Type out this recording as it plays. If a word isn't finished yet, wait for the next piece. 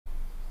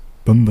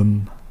バンバ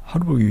ン、ハ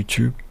ロー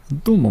YouTube、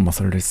どうもマ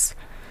サルです。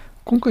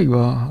今回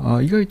は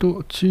意外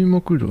と注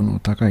目度の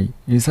高い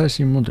最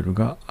新モデル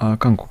が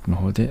韓国の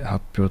方で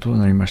発表と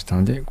なりました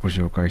のでご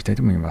紹介したい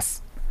と思いま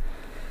す。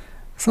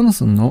サム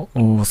スンの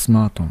ス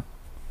マートフォン、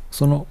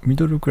そのミ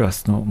ドルクラ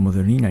スのモデ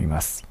ルになりま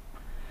す。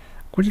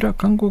こちら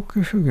韓国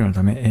表記の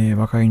ため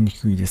分かりに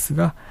くいです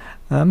が、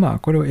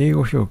これを英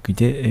語表記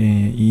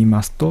で言い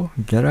ますと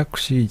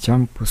Galaxy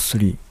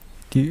M23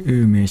 と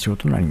いう名称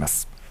となりま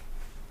す。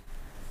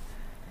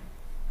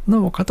な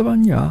お、型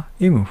番には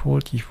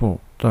M44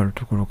 とある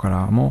ところか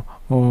らも、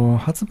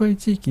発売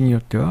地域によ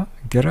っては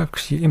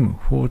Galaxy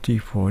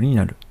M44 に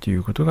なるとい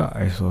うことが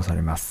予想さ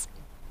れます。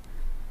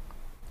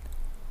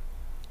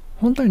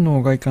本体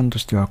の外観と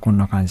してはこん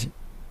な感じ。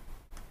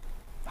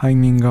背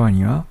面側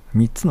には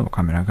3つの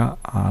カメラが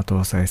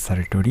搭載さ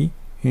れており、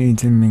前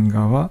面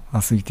側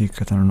は水滴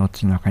型のノッ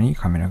チの中に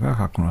カメラが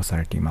格納さ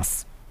れていま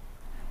す。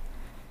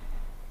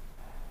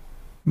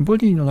ボ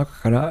ディの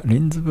中からレ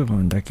ンズ部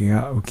分だけ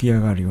が浮き上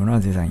がるような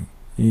デザイン。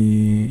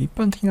一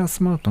般的な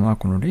スマートフォンは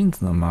このレン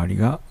ズの周り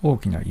が大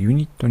きなユ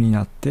ニットに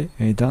なって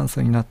段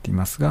差になってい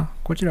ますが、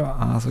こちら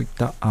はそういっ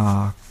た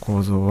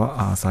構造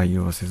は採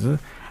用せず、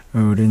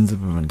レンズ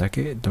部分だ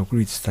け独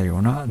立したよ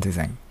うなデ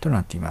ザインとな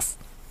っています。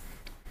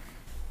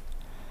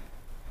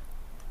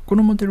こ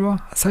のモデル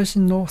は最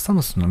新のサ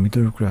ムスンのミ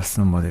ドルクラス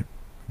のモデル、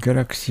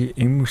Galaxy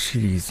M シ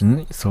リーズ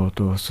に相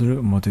当す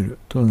るモデル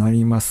とな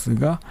ります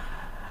が、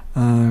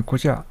こ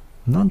ちら、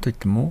なんといっ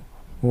ても、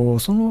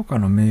その他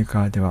のメー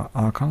カーでは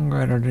考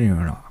えられるよう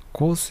な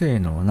高性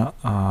能な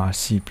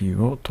CPU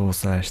を搭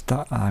載し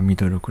たミ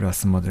ドルクラ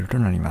スモデルと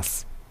なりま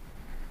す。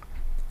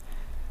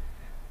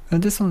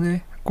ですの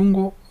で、今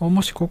後、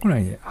もし国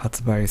内で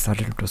発売さ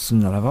れるとす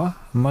るならば、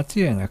間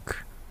違いな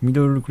くミ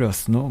ドルクラ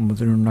スのモ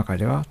デルの中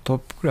ではトッ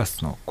プクラ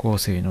スの高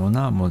性能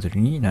なモデル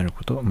になる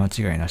こと間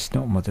違いなし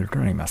のモデルと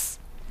なりま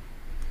す。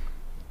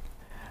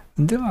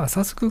では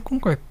早速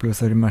今回発表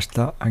されまし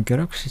た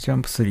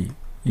Galaxy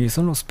M23、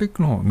そのスペッ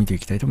クの方を見てい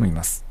きたいと思い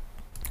ます。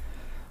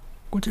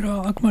こちら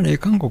はあくまで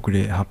韓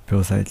国で発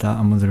表され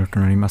たモデルと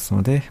なります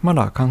ので、ま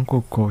だ韓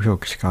国語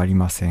表記しかあり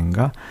ません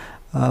が、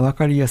わ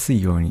かりやす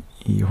いように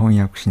翻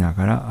訳しな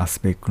がらス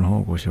ペックの方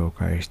をご紹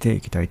介して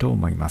いきたいと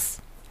思いま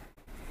す。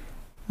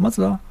ま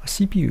ずは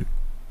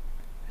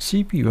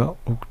CPU。CPU は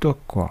オクタ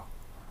コア。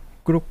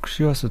クロック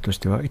周波数とし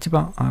ては一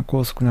番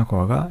高速な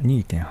コアが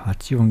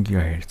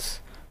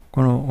 2.84GHz。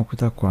このオク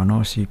タコア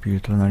の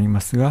CPU となりま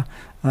すが、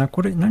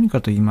これ何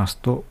かと言います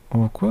と、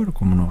クアル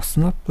コムのス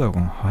ナップドラゴ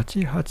ン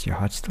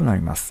888とな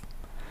ります。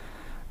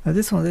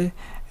ですので、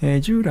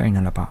従来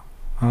ならば、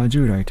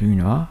従来という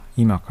のは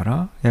今か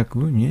ら約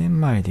2年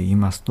前で言い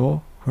ます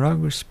と、フラッ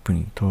グシップ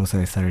に搭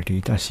載されて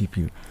いた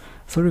CPU、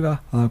それ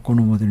がこ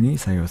のモデルに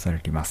採用され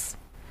ています。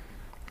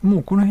も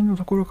うこの辺の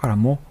ところから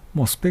も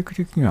うスペック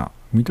的には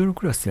ミドル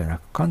クラスではな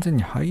く完全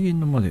にハイエン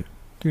ドモデル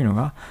というの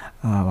が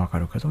わか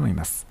るかと思い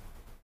ます。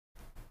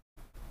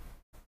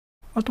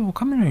あと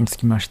カメラにつ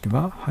きまして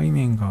は背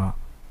面側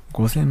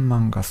5000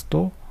万画素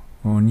と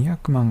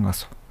200万画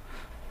素、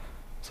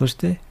そし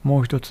て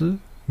もう一つ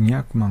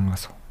200万画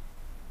素、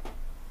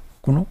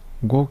この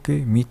合計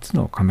3つ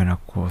のカメラ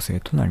構成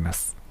となりま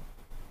す。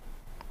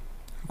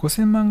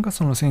5000万画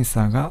素のセン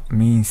サーが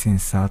メインセン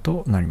サー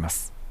となりま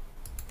す。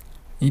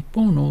一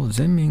方の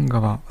前面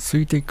側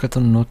水滴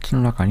型のノッチ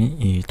の中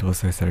に搭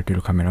載されてい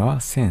るカメラは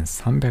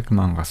1300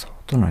万画素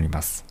となり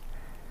ます。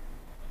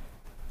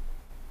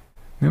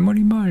メモ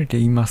リ周りで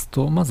言います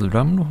と、まず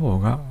RAM の方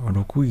が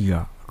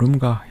 6GB、ROM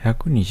が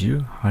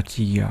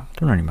 128GB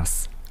となりま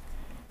す。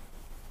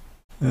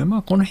こ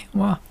の辺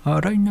は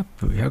ラインナッ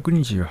プ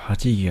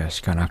 128GB し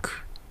かな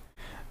く、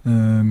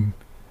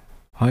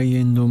ハイ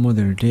エンドモ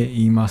デルで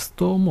言います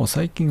と、もう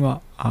最近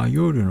は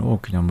容量の大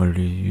きなモデル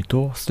で言う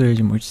と、ストレー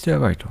ジも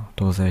 1TB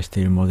搭載し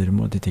ているモデル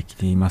も出てき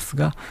ています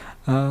が、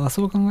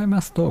そう考え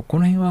ますと、こ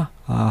の辺は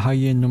ハ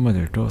イエンドモ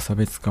デルと差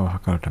別化を図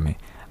るため、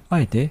あ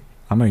えて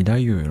あまり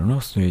大容量の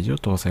ストレージを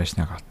搭載し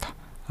なかっ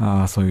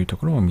た。そういうと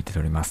ころも見て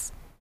おります。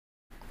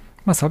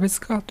差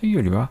別化という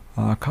よりは、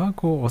価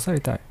格を抑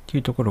えたいとい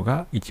うところ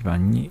が一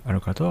番にあ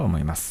るかとは思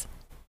います。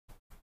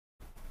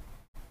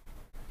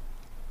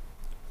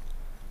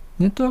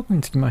ネットワーク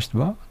につきまして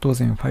は、当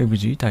然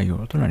 5G 対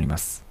応となりま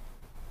す。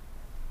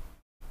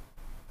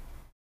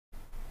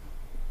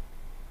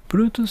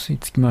Bluetooth に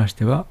つきまし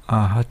ては、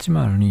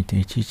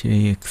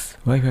802.11ax、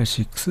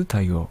Wi-Fi 6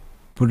対応。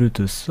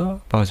Bluetooth は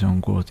バージョ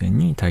ン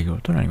 5.2 対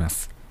応となりま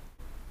す。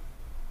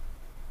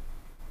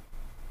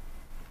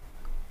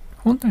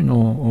本体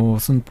の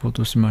寸法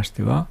としまし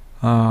ては、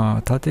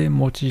縦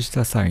持ちし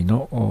た際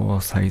の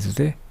サイズ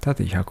で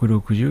縦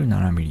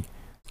 167mm、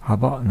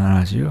幅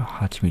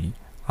 78mm、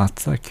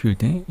厚さ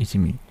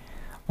 9.1mm、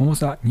重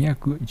さ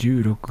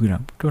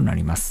 216g とな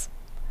ります。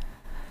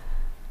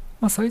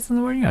サイズ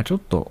の割にはちょっ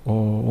と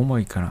重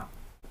いかな。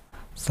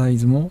サイ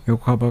ズも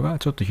横幅が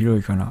ちょっと広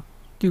いかなっ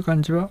ていう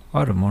感じは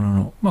あるも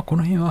のの、こ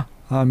の辺は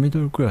ミ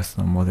ドルクラス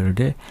のモデル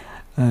で、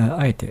あ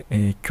えて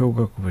強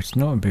額縁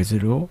のベゼ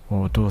ルを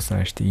搭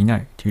載していな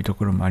いというと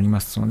ころもありま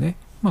すので、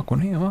こ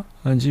の辺は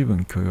十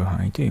分許容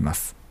範囲と言いま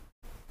す。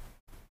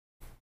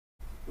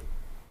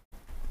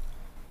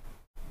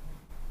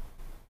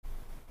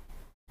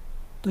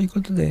という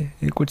ことで、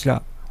こち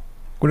ら、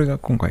これが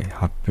今回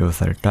発表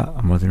された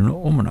モデル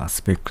の主な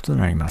スペックと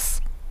なりま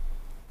す。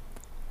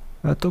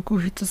特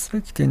筆す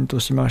べき点と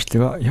しまして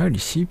は、やはり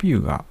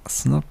CPU が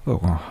スナップドラ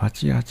ゴン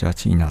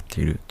888になっ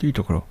ているという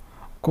ところ、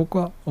ここ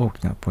は大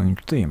きなポイン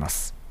トと言えま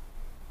す。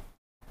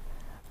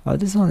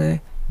ですの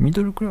で、ミ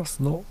ドルクラ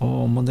スの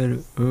モデ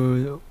ル、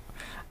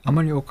あ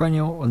まりお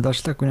金を出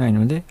したくない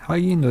ので、ハ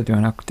イエンドで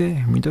はなく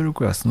て、ミドル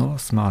クラスの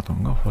スマートフ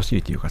ォンが欲し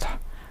いという方、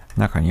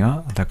中に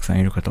はたくさん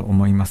いるかと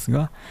思います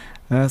が、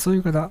そうい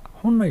う方、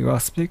本来は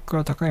スペック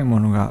が高い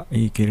ものが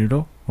いいけれ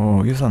ど、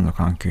予算の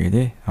関係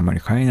であまり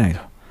買えない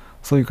と。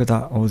そういう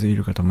方、大勢い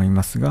るかと思い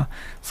ますが、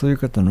そういう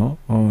方の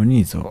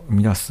ニーズを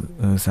満たす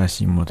最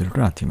新モデルと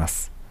なっていま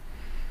す。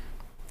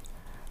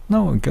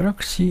なお、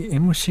Galaxy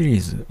M シリ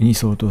ーズに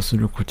相当す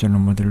るこちらの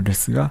モデルで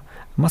すが、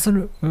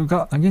Masaru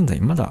が現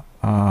在まだ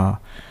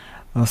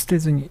捨て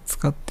ずに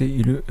使って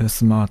いる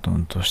スマートフォ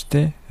ンとし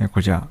て、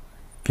こちら、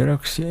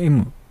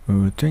Galaxy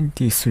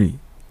M23、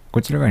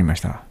こちらがありまし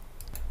た。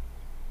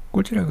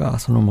こちらが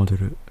そのモデ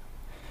ル。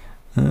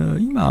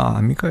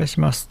今見返し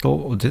ます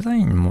と、デザ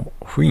インも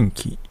雰囲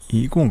気、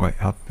今回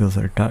発表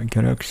された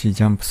Galaxy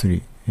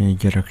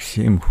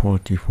M23、Galaxy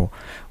M44、こ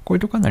ういう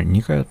とかなり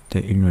似通って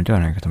いるのでは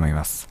ないかと思い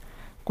ます。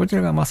こち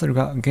らがMasaru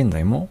が現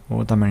在も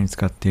たまに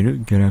使ってい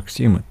る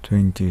Galaxy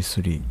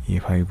M23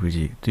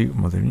 5G という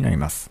モデルになり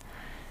ます。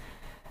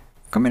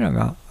カメラ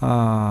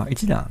が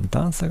一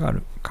段差があ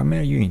るカメ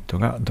ラユニット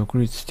が独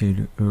立してい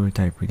る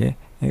タイプで、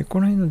こ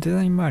の辺のデ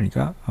ザイン周り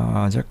が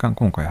若干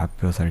今回発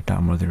表され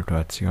たモデルと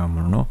は違う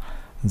ものの、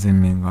前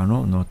面側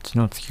のノッチ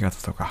の付き方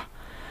とか、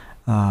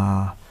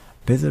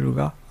ベゼル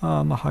が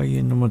ハイ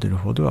エンドモデル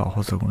ほどは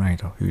細くない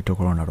というと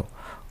ころなど、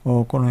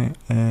この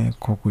辺、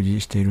酷似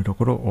していると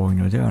ころ多い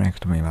のではないか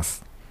と思いま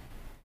す。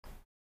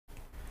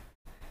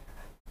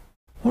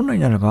本来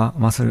ならば、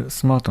Masaru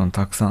スマートフォン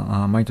たく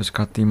さん毎年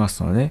買っていま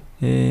すので、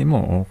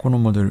もうこの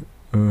モデル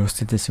捨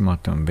ててしまっ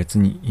ても別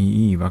に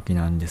いいわけ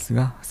なんです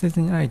が、捨て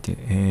ずにあえて、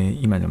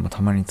今でも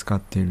たまに使っ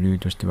ている理由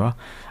としては、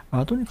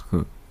とにか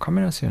くカ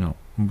メラ性の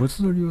物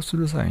撮りをす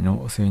る際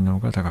の性能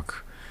が高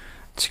く、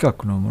近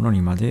くのもの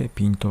にまで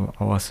ピントを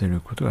合わせ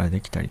ることが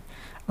できたり、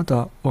あと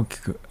は大き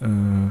く、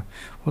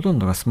ほとん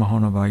どがスマホ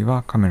の場合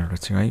はカメラと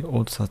違い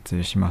オート撮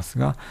影します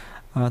が、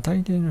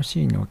大抵のシ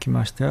ーンにおき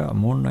ましては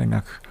問題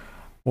なく、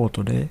オー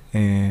トで、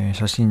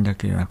写真だ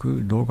けでな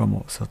く動画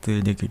も撮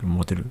影できる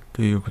モデル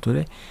ということ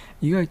で、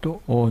意外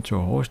と重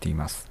宝してい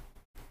ます。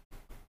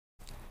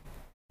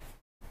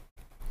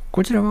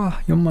こちら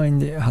は4万円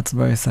で発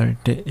売され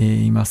て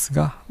います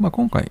が、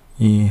今回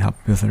発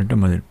表された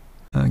モデル、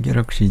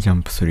Galaxy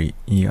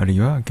Jump3 あるい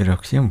は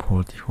Galaxy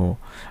M44、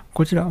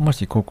こちらも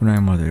し国内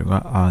モデル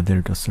が出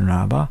るとするな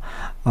らば、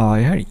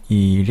やはり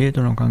レー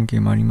トの関係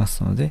もありま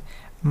すので、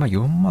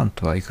4万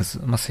とはいか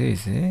ず、せい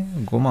ぜ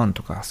い5万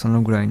とかそ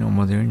のぐらいの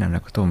モデルにな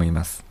るかと思い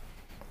ます。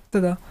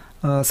ただ、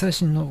最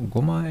新の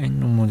5万円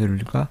のモデル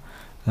が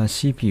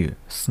CPU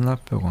スナッ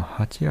プドラゴン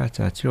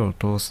888を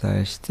搭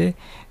載して、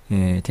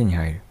手に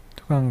入る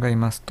と考え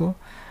ますと、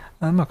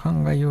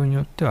考えように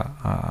よって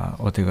は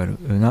お手軽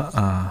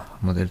な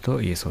モデルと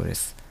言えそうで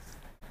す。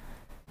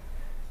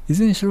い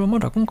ずれにしろま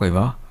だ今回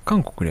は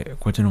韓国で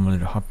こちらのモデ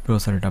ル発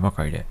表されたば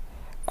かりで、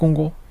今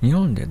後日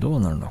本でどう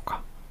なるの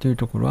かという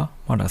ところは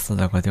まだ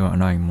定かでは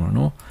ないも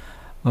の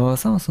の、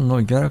サムスン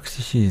の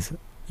Galaxy シリーズ、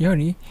やは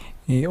り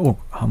多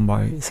く販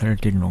売され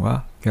ているの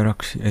が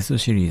Galaxy S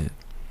シリーズ、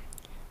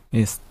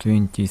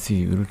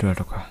S23 Ultra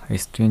とか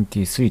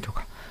S23 と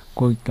か、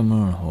こういったも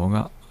のの方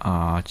が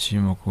注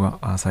目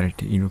がされ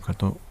ているか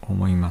と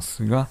思いま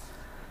すが、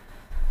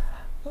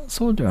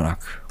そうではな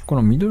く、こ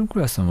のミドルク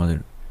ラスのモデ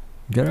ル、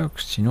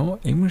Galaxy の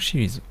M シ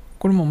リーズ、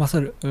これも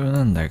Masaru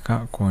何台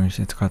か購入し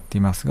て使って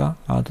いますが、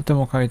とて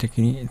も快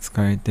適に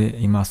使えて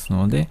います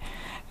ので、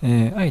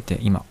あえて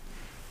今、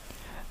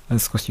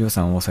少し予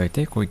算を抑え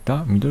て、こういっ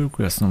たミドル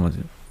クラスのモデ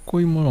ル、こ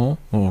ういうも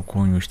のを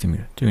購入してみ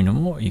るというの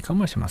もいいか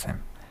もしれません。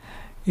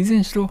いずれ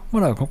にしろ、ま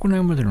だ国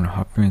内モデルの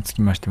発表につ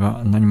きまして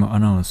は何もア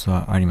ナウンス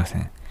はありませ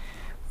ん。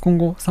今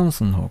後、サム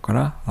スンの方か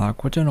ら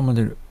こちらのモ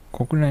デル、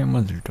国内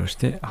モデルとし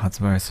て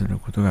発売する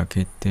ことが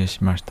決定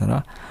しました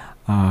ら、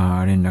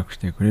連絡し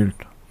てくれる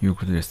という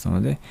ことです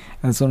ので、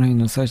その辺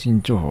の最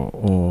新情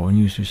報を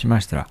入手しま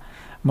したら、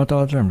また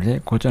改めて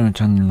こちらの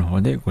チャンネルの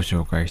方でご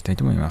紹介したい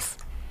と思います。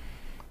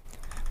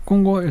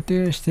今後予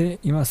定して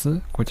いま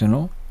す、こちら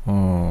の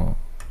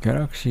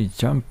Galaxy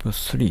Jump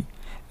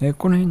 3、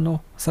この辺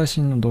の最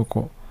新の動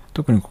向、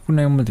特に国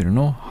内モデル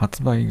の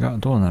発売が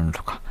どうなるの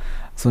か、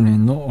その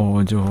辺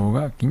の情報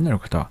が気になる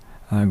方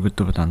は、グッ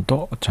ドボタン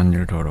とチャンネ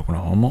ル登録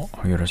の方も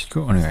よろし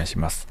くお願いし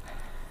ます。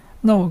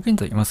なお、現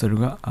在、Masaru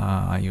が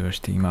愛用し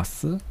ていま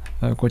す、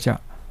こち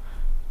ら、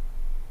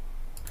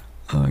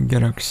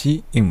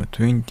Galaxy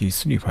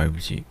M23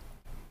 5G。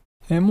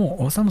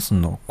もうサムス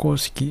ンの公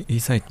式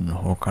サイトの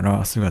方か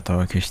ら姿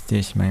を消し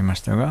てしまいま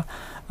したが、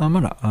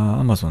まだ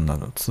Amazon な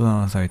ど通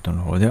販サイト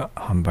の方では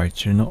販売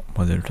中の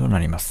モデルとな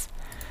ります。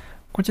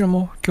こちら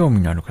も興味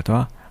のある方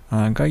は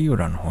概要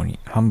欄の方に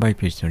販売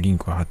ページのリン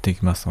クを貼ってい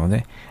きますの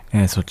で、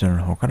そちら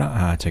の方か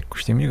らチェック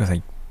してみてくださ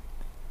い。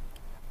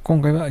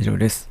今回は以上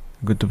です。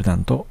グッドボタ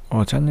ンと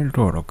チャンネル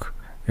登録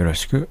よろ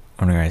しく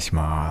お願いし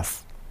ま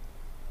す。